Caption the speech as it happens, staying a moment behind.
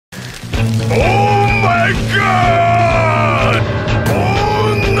my God!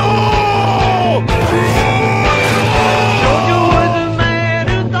 Oh no! JoJo was a man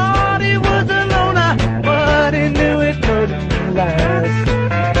who thought he was a loner, but he knew it couldn't last.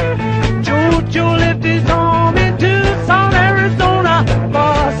 JoJo left his home in Tucson, Arizona,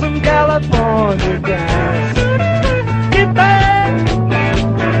 for some California gas. Get back,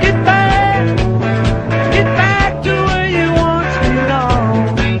 get back, get back to where you once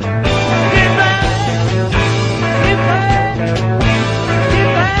belonged. Get back, get back, get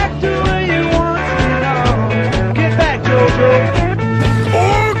back to where you once belonged. Get back, JoJo.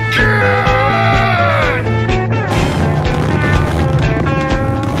 Okay!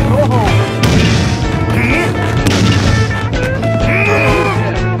 Go home.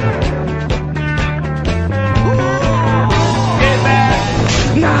 Get back,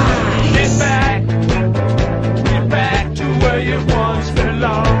 get back, get back to where you once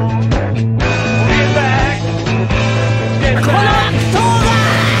belonged. Get back, get back,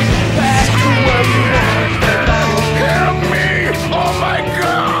 back to where you once belonged. Help me! Oh my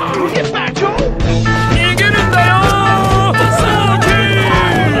God! Get back, Joe. 逃げるんだよーサーキー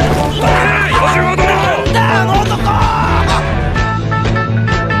おい吉本！だあの男。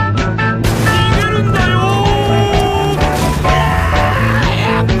逃げるんだよ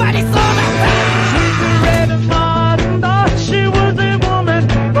やっぱりそうだった。She's a red modern thought she was a woman,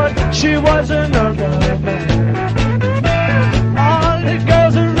 but she wasn't a woman. All the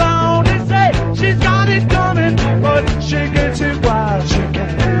girls around her say she's got it coming, but she gets it while she can.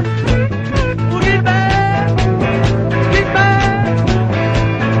 Well, get back, get back,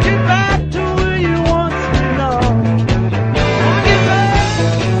 get back to where you once belonged. Get back,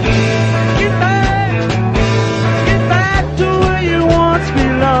 get back, get back to where you once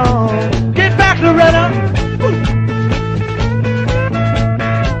belonged. Get back, Loretta.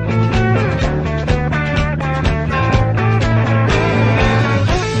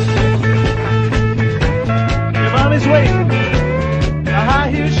 Your mommy's waiting. The high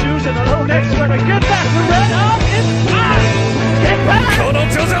heel shoes and the low neck sweater. Get back, Loretta. It's time. Get back. この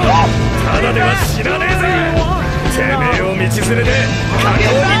ジョジョただでは死なねえぜてめえを道連れで過去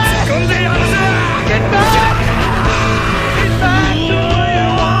に突っ込んでやるぜ Get back.